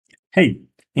Hey,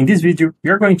 in this video, we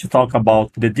are going to talk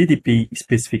about the DDP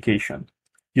specification.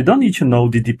 You don't need to know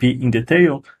DDP in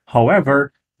detail,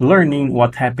 however, learning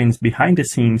what happens behind the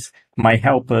scenes might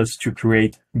help us to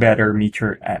create better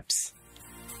Meteor apps.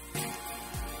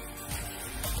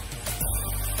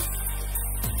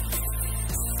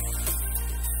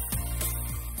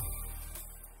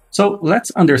 So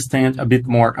let's understand a bit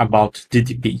more about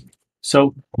DDP.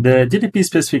 So the DDP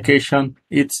specification,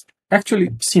 it's actually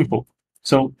simple.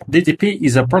 So DDP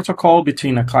is a protocol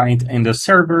between a client and a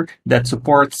server that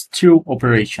supports two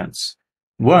operations.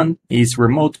 One is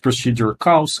remote procedure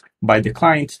calls by the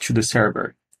client to the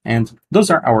server, and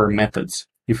those are our methods.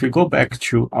 If we go back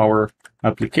to our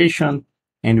application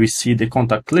and we see the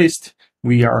contact list,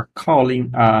 we are calling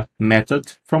a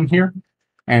method from here,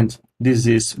 and this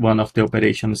is one of the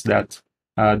operations that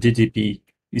DDP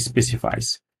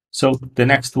specifies. So the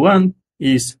next one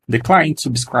is the client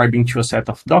subscribing to a set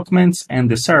of documents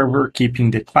and the server keeping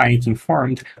the client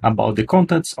informed about the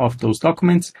contents of those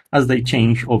documents as they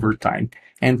change over time.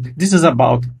 And this is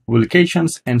about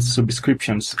publications and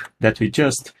subscriptions that we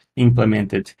just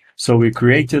implemented. So we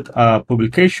created a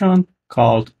publication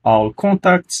called All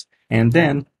Contacts, and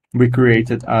then we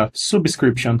created a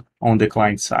subscription on the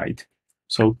client side.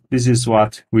 So this is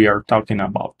what we are talking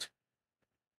about.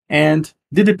 And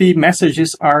DDP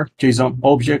messages are JSON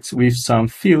objects with some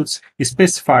fields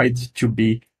specified to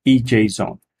be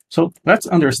eJSON. So let's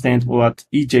understand what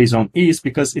eJSON is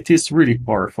because it is really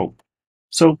powerful.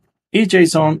 So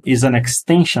eJSON is an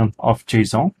extension of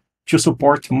JSON to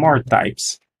support more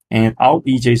types, and all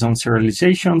eJSON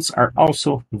serializations are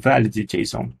also valid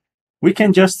JSON. We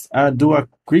can just do a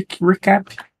quick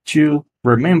recap to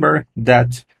remember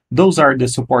that those are the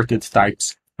supported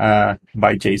types by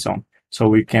JSON. So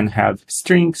we can have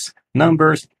strings,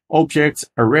 numbers, objects,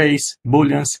 arrays,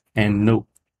 booleans, and null.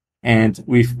 And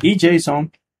with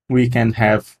eJSON, we can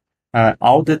have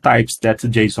all the types that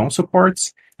JSON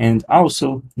supports, and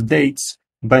also dates,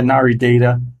 binary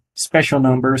data, special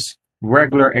numbers,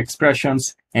 regular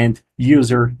expressions, and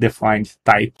user-defined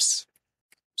types.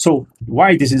 So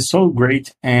why this is so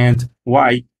great and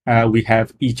why we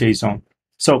have eJSON?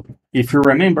 So if you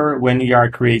remember, when you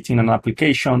are creating an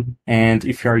application and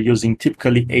if you are using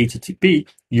typically HTTP,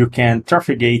 you can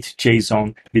trafficate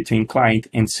JSON between client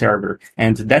and server.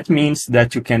 And that means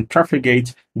that you can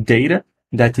trafficate data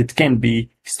that it can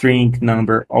be string,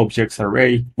 number, objects,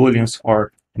 array, booleans,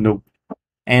 or null.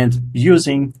 And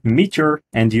using Meteor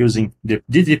and using the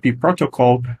DDP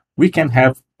protocol, we can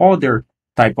have other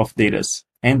type of data.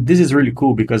 And this is really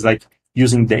cool because like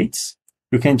using dates,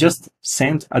 you can just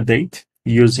send a date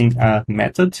using a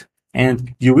method,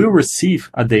 and you will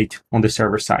receive a date on the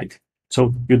server side.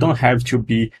 So you don't have to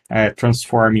be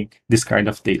transforming this kind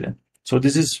of data. So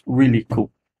this is really cool.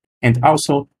 And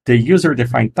also the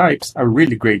user-defined types are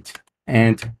really great.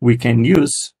 And we can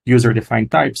use user-defined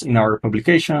types in our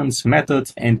publications,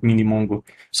 methods, and mini-mongo.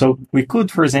 So we could,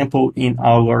 for example, in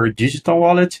our digital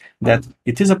wallet, that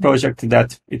it is a project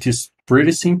that it is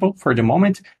pretty simple for the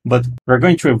moment, but we're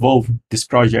going to evolve this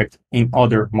project in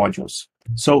other modules.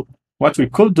 So what we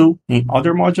could do in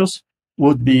other modules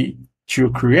would be to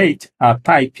create a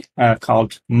type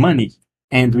called money.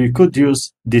 And we could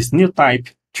use this new type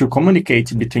to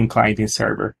communicate between client and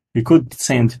server. We could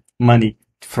send money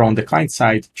from the client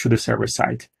side to the server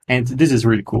side. And this is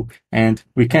really cool. And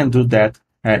we can do that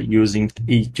using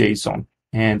eJSON.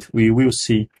 And we will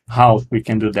see how we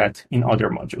can do that in other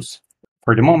modules.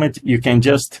 For the moment, you can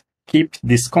just keep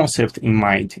this concept in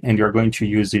mind and you're going to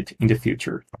use it in the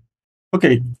future.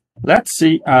 Okay, let's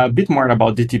see a bit more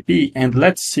about DDP and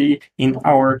let's see in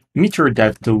our Meteor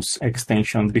DevTools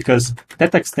extension, because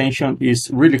that extension is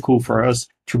really cool for us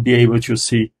to be able to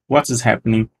see what is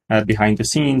happening behind the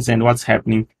scenes and what's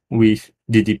happening with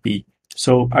DDP.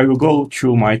 So I will go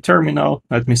to my terminal.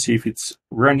 Let me see if it's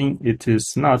running. It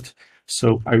is not.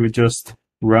 So I will just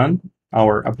run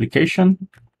our application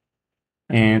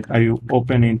and I will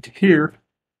open it here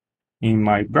in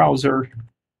my browser.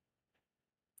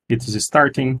 It is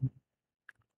starting.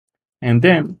 And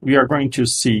then we are going to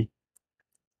see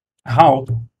how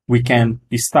we can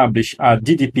establish a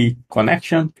DDP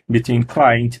connection between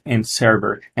client and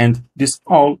server. And this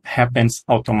all happens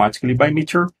automatically by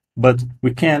Meteor, but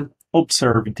we can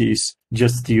observe this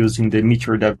just using the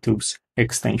Meteor DevTools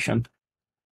extension.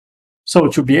 So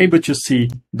to be able to see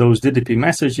those DDP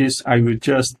messages, I will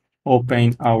just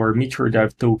open our Meteor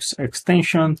DevTools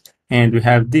extension, and we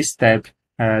have this tab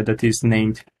that is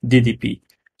named DDP.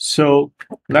 So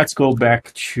let's go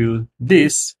back to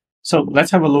this. So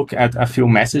let's have a look at a few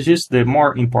messages, the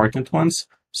more important ones.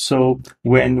 So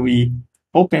when we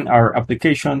open our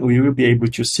application, we will be able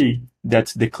to see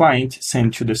that the client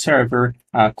sent to the server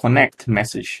a connect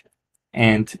message.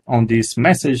 And on this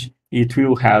message, it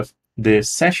will have the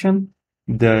session,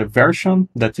 the version,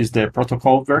 that is the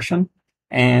protocol version,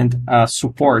 and a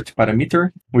support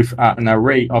parameter with an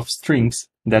array of strings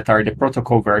that are the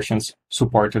protocol versions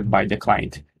supported by the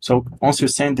client. So once you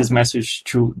send this message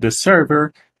to the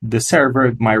server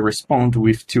might respond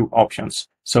with two options.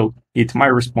 So it might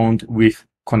respond with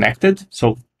connected,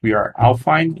 so we are all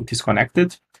fine, it is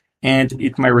connected, and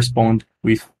it might respond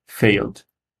with failed.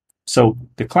 So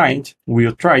the client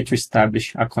will try to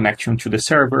establish a connection to the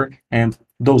server, and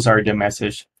those are the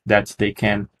messages that they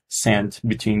can send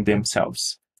between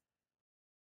themselves.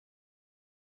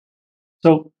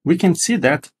 So we can see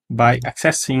that by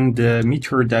accessing the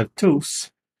Meteor Dev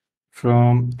Tools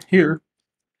from here,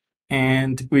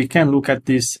 and we can look at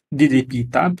this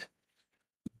DDP tab,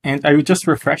 and I will just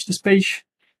refresh this page.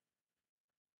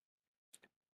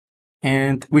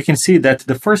 And we can see that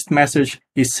the first message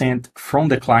is sent from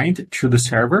the client to the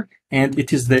server, and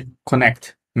it is the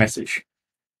connect message.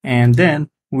 And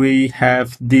then we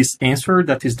have this answer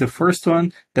that is the first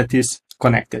one that is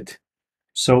connected.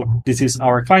 So this is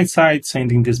our client side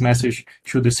sending this message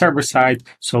to the server side.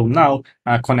 So now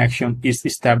a connection is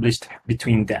established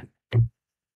between them.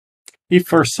 If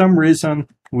for some reason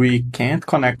we can't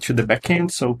connect to the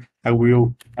backend, so I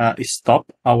will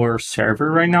stop our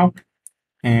server right now.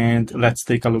 And let's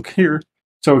take a look here.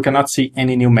 So we cannot see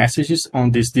any new messages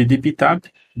on this DDP tab,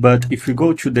 but if we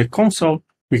go to the console,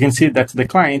 we can see that the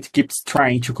client keeps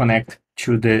trying to connect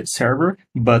to the server,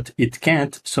 but it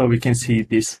can't, so we can see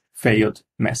this failed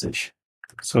message.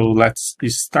 So let's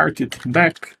start it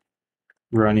back,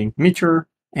 running Meteor,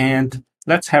 and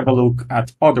let's have a look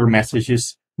at other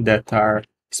messages that are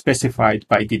specified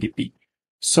by DDP.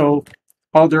 So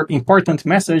other important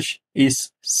message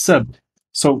is sub.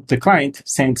 So the client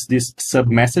sends this sub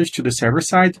message to the server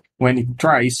side when it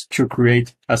tries to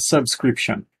create a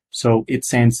subscription. So it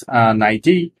sends an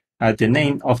ID, the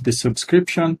name of the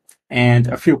subscription, and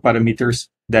a few parameters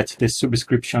that the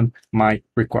subscription might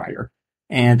require.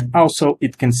 And also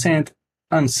it can send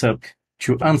unsub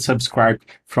to unsubscribe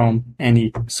from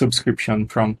any subscription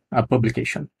from a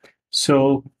publication.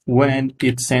 So when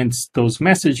it sends those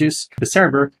messages, the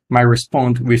server might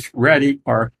respond with ready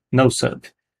or no sub.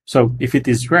 So if it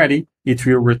is ready, it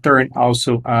will return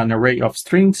also an array of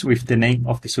strings with the name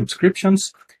of the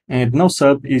subscriptions. And no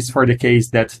sub is for the case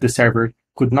that the server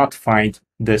could not find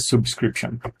the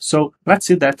subscription. So let's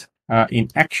see that in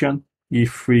action.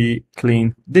 If we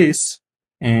clean this,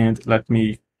 and let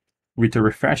me with a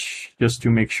refresh just to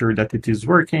make sure that it is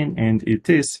working, and it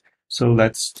is. So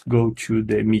let's go to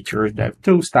the Meteor Dev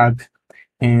Tools tab,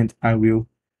 and I will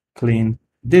clean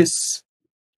this.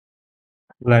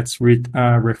 Let's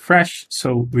refresh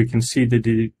so we can see the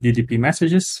DDP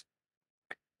messages.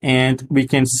 And we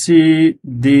can see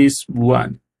this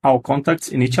one, all contacts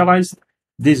initialized.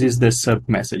 This is the sub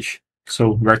message.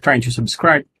 So we're trying to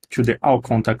subscribe to the all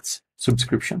contacts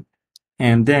subscription.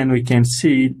 And then we can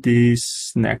see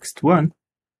this next one.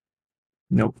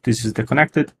 Nope, this is the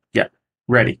connected. Yeah,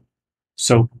 ready.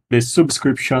 So the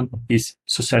subscription is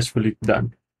successfully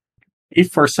done.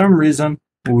 If for some reason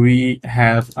we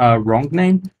have a wrong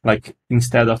name, like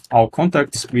instead of all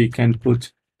contacts, we can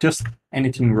put just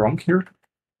anything wrong here.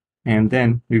 And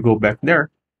then we go back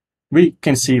there. We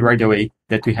can see right away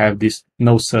that we have this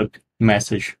no sub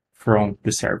message from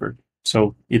the server.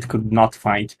 So it could not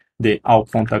find the all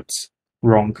contacts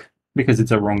wrong because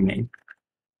it's a wrong name.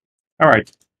 All right,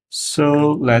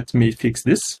 so let me fix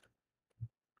this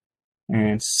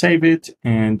and save it.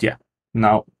 And yeah,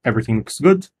 now everything looks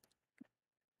good.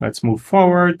 Let's move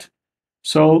forward.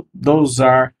 So those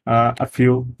are a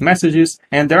few messages,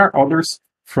 and there are others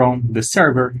from the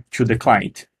server to the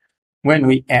client. When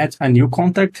we add a new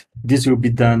contact, this will be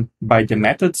done by the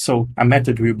method. So a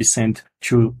method will be sent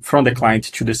from the client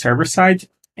to the server side.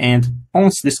 And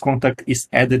once this contact is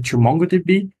added to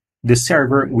MongoDB, the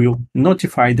server will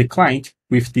notify the client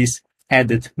with this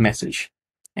added message.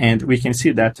 And we can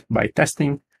see that by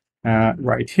testing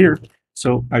right here.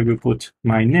 So I will put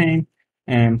my name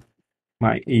and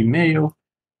my email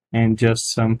and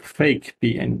just some fake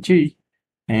PNG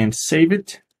and save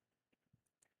it.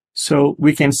 So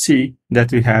we can see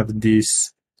that we have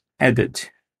this added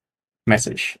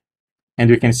message, and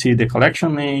we can see the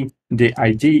collection name, the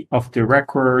ID of the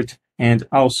record, and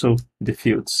also the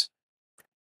fields.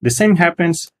 The same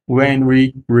happens when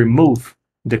we remove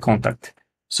the contact.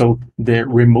 So the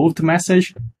removed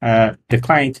message, the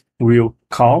client will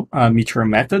call a Meteor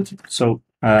method. So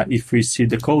if we see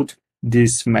the code,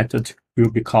 this method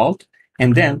will be called,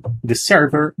 and then the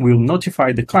server will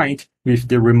notify the client with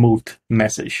the removed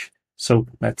message. So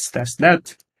let's test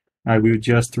that. I will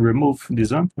just remove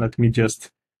this one. Let me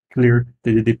just clear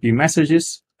the DDP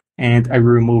messages, and I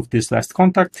will remove this last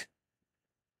contact.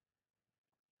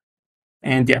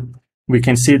 And yeah, we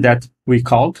can see that we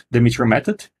called the meteor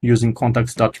method using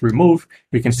contacts.remove.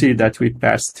 We can see that we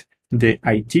passed the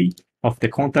ID of the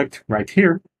contact right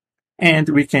here. And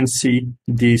we can see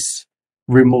this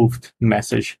removed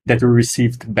message that we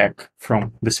received back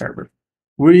from the server.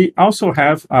 We also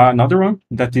have another one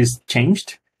that is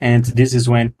changed. And this is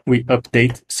when we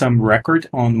update some record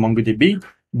on MongoDB,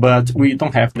 but we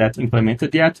don't have that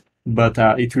implemented yet, but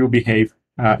it will behave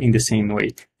in the same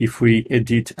way. If we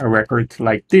edit a record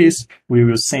like this, we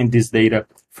will send this data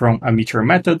from a meteor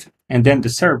method, and then the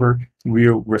server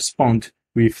will respond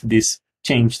with this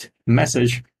changed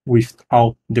message with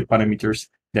all the parameters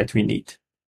that we need.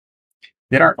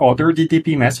 There are other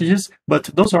DDP messages,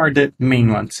 but those are the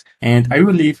main ones. And I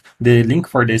will leave the link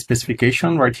for the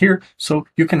specification right here, so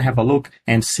you can have a look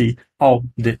and see all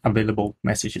the available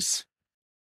messages.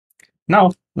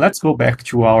 Now, let's go back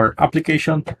to our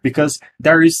application, because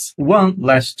there is one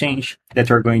last change that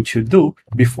we're going to do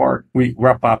before we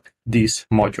wrap up this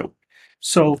module.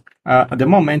 So at the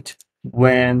moment,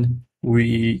 when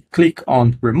we click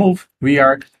on remove, we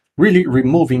are really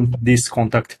removing this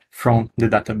contact from the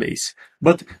database.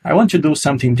 But I want to do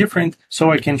something different,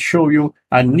 so I can show you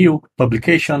a new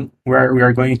publication where we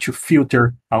are going to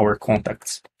filter our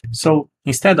contacts. So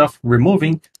instead of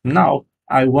removing, now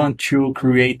I want to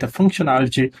create a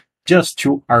functionality just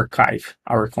to archive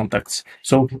our contacts.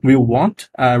 So we won't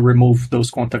remove those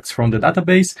contacts from the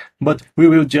database, but we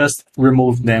will just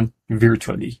remove them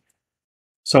virtually.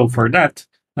 So for that,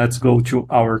 let's go to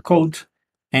our code,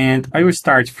 and I will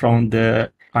start from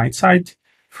the client side,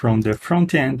 from the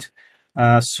front end.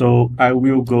 So I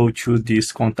will go to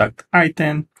this contact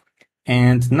item,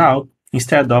 and now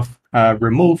instead of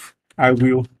remove, I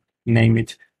will name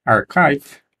it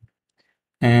archive.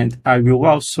 And I will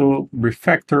also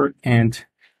refactor and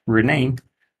rename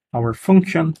our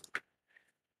function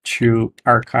to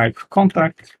archive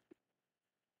contact.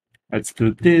 Let's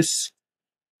do this.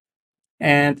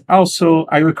 And also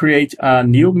I will create a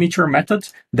new meteor method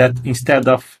that instead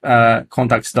of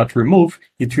contacts.remove,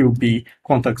 it will be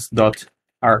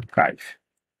contacts.archive.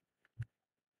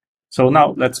 So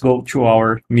now let's go to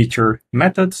our meteor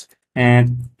methods.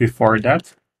 And before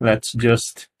that, let's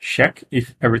just check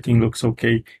if everything looks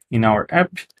okay in our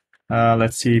app.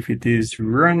 Let's see if it is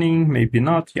running, maybe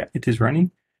not. Yeah, it is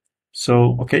running.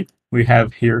 So, okay, we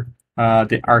have here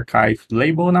the archive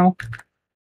label now.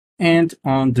 And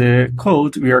on the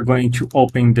code, we are going to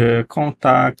open the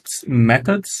contacts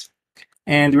methods,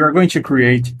 and we are going to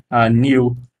create a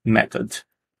new method.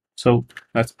 So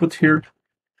let's put here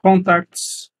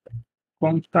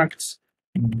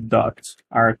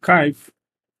contacts.archive.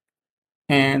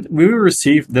 And we will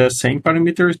receive the same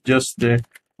parameters, just the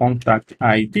contact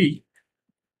ID.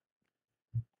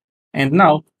 And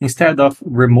now, instead of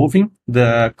removing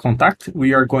the contact,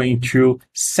 we are going to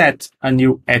set a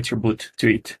new attribute to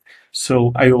it.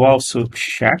 So I will also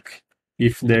check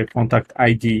if the contact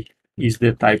ID is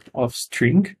the type of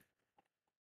string.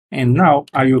 And now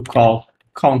I will call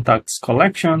contacts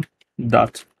collection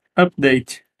dot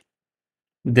update.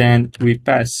 Then we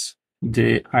pass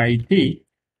the ID.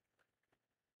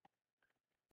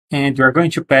 And we are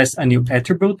going to pass a new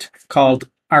attribute called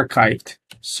archived.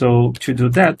 So to do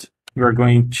that, we are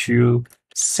going to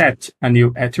set a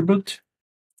new attribute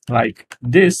like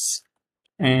this,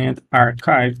 and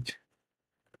archived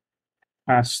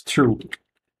as true.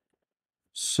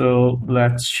 So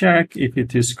let's check if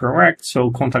it is correct. So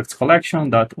contacts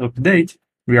collection.update,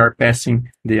 we are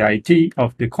passing the ID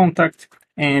of the contact,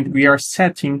 and we are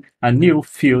setting a new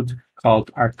field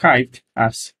called archived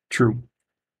as true.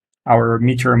 Our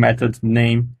meteor method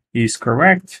name is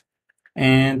correct.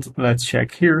 And let's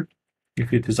check here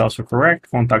if it is also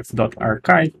correct.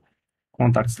 Contacts.archive,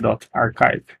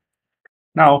 contacts.archive.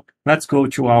 Now let's go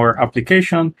to our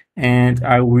application, and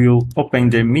I will open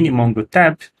the Minimongo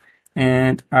tab,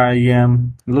 and I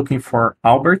am looking for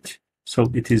Albert. So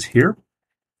it is here,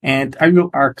 and I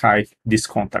will archive this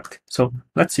contact. So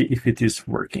let's see if it is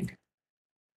working.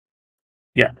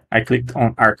 Yeah, I clicked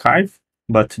on archive,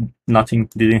 but nothing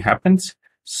didn't happen.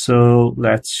 So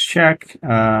let's check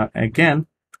again.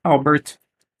 Albert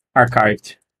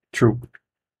archived true.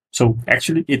 So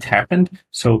actually it happened.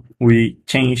 So we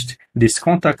changed this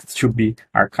contact to be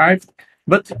archived,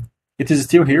 but it is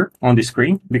still here on the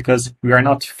screen because we are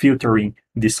not filtering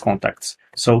these contacts.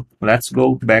 So let's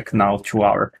go back now to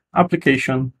our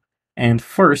application. And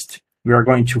first, we are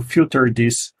going to filter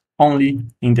this only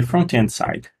in the front end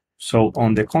side. So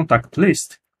on the contact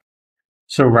list.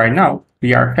 So right now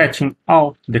we are fetching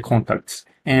all the contacts,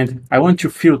 and I want to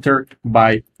filter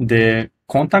by the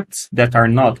contacts that are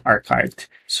not archived.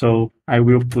 So I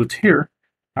will put here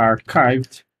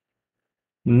archived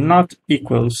not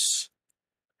equals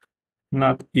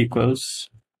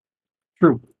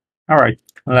true. All right,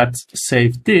 let's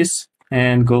save this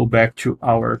and go back to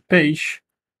our page,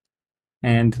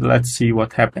 and let's see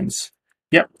what happens.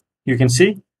 Yep, you can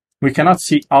see we cannot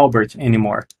see Albert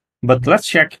anymore, but let's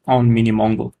check on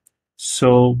Minimongo.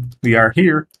 So we are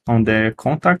here on the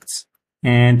contacts,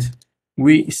 and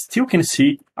we still can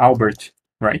see Albert,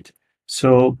 right?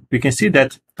 So we can see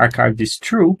that archived is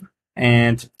true,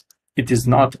 and it is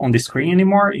not on the screen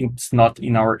anymore. It's not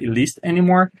in our list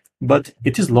anymore, but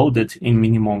it is loaded in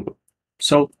Minimongo.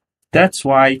 So that's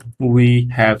why we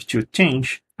have to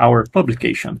change our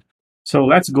publication. So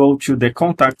let's go to the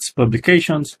contacts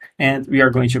publications, and we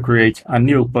are going to create a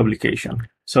new publication.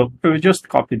 So we will just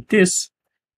copy this,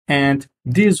 and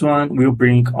this one will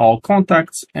bring all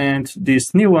contacts, and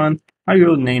this new one, I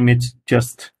will name it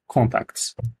just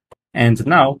contacts. And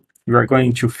now we are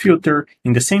going to filter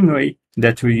in the same way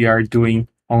that we are doing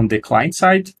on the client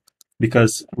side,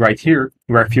 because right here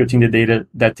we are filtering the data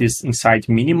that is inside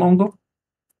Minimongo,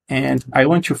 and I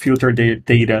want to filter the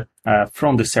data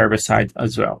from the server side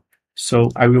as well.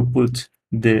 So I will put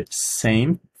the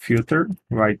same filter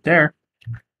right there,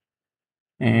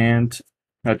 and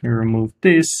let me remove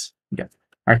this. Yeah,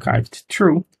 archived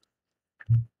true.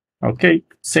 Okay,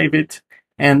 save it.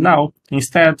 And now,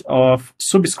 instead of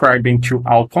subscribing to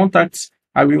all contacts,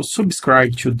 I will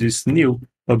subscribe to this new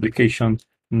publication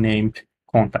named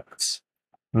contacts.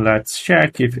 Let's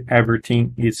check if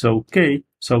everything is okay.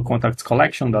 So contacts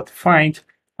collection.find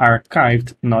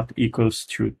archived not equals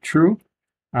to true.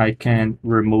 I can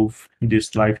remove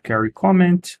this live carry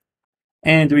comment,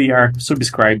 and we are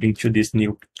subscribing to this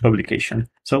new publication.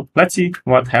 So let's see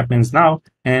what happens now,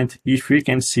 and if we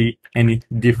can see any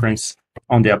difference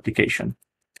on the application.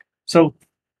 So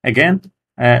again,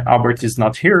 Albert is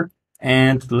not here,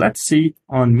 and let's see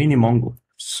on Minimongo.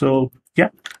 So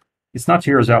yeah, it's not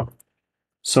here as well.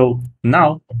 So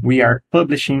now we are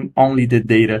publishing only the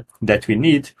data that we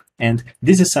need, and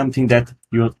this is something that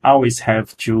you'll always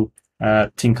have to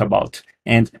think about.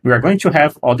 And we are going to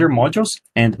have other modules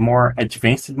and more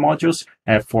advanced modules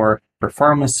for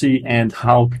performance and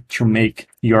how to make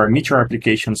your Meteor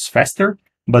applications faster.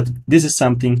 But this is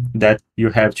something that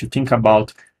you have to think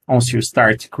about once you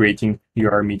start creating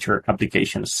your Meteor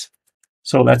applications.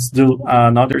 So let's do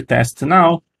another test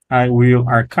now. I will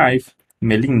archive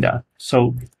Melinda.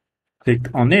 So click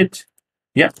on it.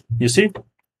 Yeah, you see,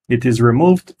 it is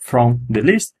removed from the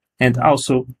list and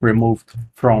also removed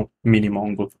from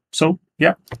Minimongo. So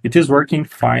yeah, it is working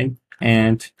fine.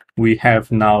 And we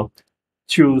have now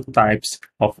two types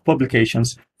of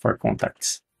publications for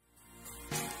contacts.